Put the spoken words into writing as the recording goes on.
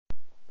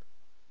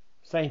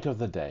Saint of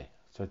the day.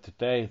 So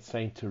today it's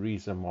Saint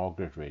Teresa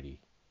Margaret Redi.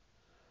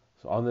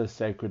 So on this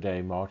sacred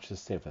day, March the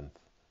 7th,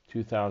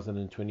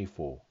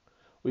 2024,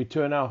 we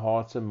turn our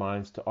hearts and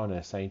minds to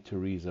honor Saint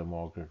Teresa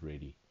Margaret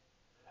Redi,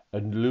 a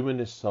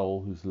luminous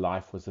soul whose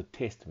life was a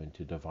testament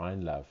to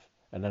divine love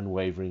and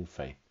unwavering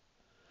faith.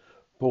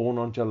 Born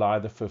on July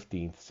the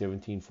 15th,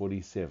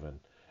 1747,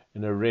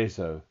 in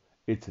Arezzo,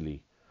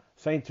 Italy,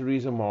 Saint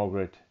Teresa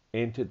Margaret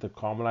entered the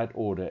Carmelite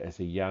order as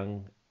a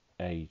young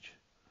age,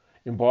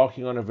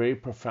 embarking on a very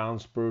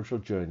profound spiritual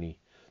journey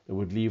that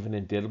would leave an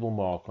indelible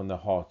mark on the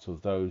hearts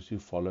of those who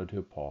followed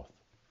her path.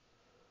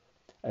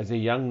 As a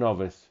young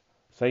novice,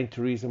 Saint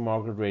Teresa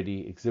Margaret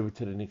Redi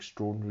exhibited an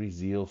extraordinary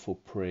zeal for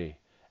prayer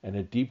and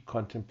a deep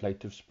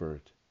contemplative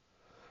spirit.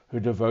 Her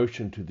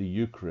devotion to the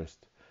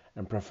Eucharist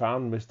and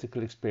profound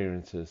mystical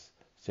experiences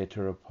set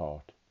her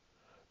apart,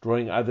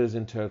 drawing others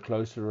into a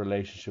closer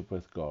relationship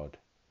with God.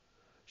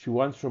 She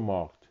once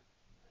remarked,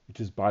 "It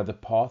is by the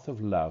path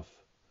of love,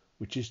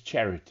 which is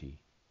charity,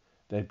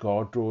 that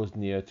God draws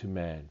near to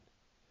man,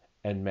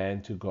 and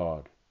man to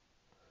God.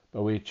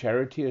 But where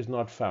charity is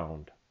not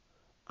found,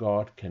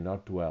 God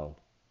cannot dwell.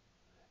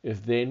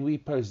 If then we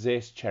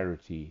possess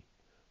charity,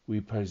 we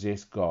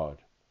possess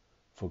God,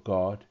 for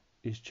God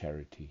is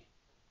charity."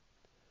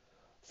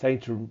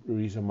 Saint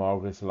Teresa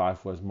Margaret's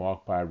life was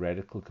marked by a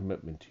radical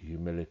commitment to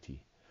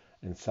humility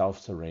and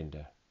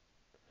self-surrender.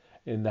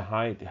 In the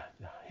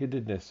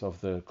hiddenness of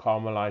the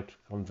Carmelite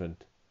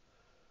convent,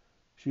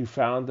 she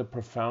found the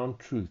profound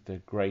truth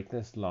that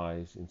greatness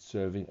lies in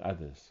serving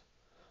others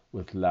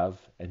with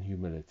love and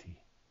humility.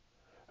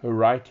 Her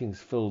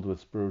writings, filled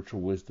with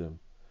spiritual wisdom,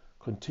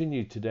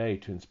 continue today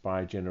to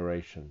inspire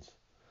generations,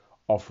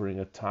 offering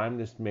a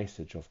timeless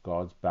message of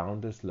God's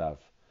boundless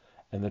love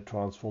and the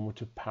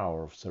transformative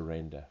power of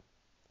surrender.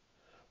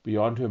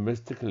 Beyond her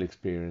mystical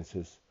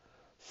experiences,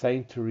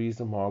 Saint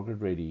Teresa Margaret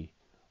Redi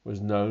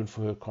was known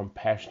for her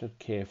compassionate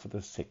care for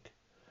the sick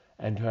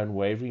and her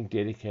unwavering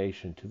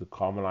dedication to the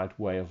Carmelite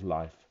way of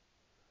life.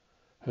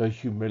 Her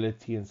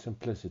humility and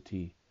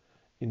simplicity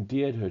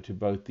endeared her to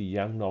both the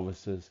young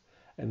novices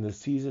and the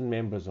seasoned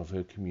members of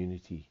her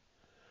community,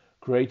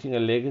 creating a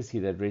legacy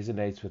that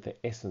resonates with the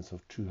essence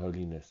of true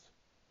holiness.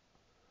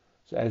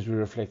 So as we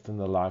reflect on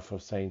the life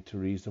of Saint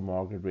Teresa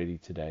Margaret Redi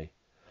today,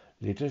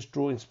 let us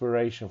draw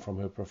inspiration from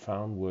her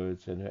profound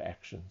words and her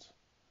actions.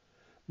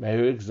 May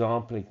her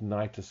example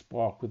ignite a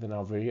spark within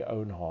our very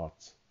own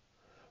hearts,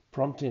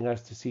 prompting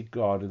us to seek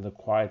God in the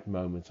quiet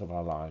moments of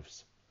our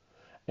lives,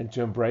 and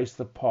to embrace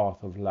the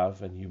path of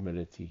love and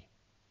humility.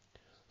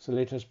 So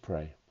let us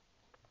pray.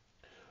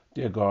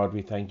 Dear God,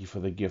 we thank you for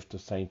the gift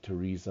of Saint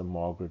Teresa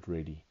Margaret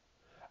Redi,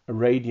 a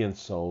radiant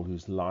soul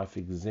whose life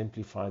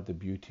exemplified the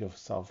beauty of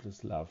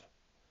selfless love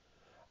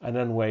and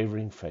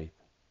unwavering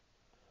faith.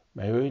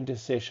 May her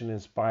intercession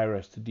inspire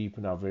us to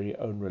deepen our very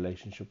own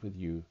relationship with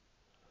you,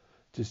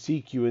 to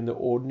seek you in the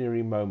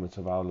ordinary moments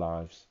of our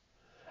lives,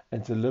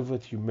 and to live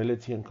with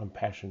humility and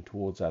compassion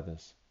towards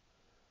others.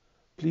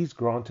 Please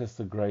grant us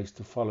the grace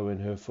to follow in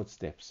her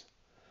footsteps,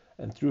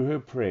 and through her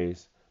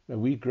prayers may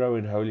we grow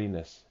in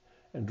holiness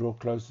and draw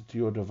closer to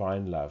your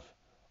divine love.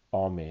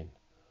 Amen.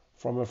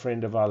 From a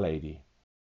friend of Our Lady.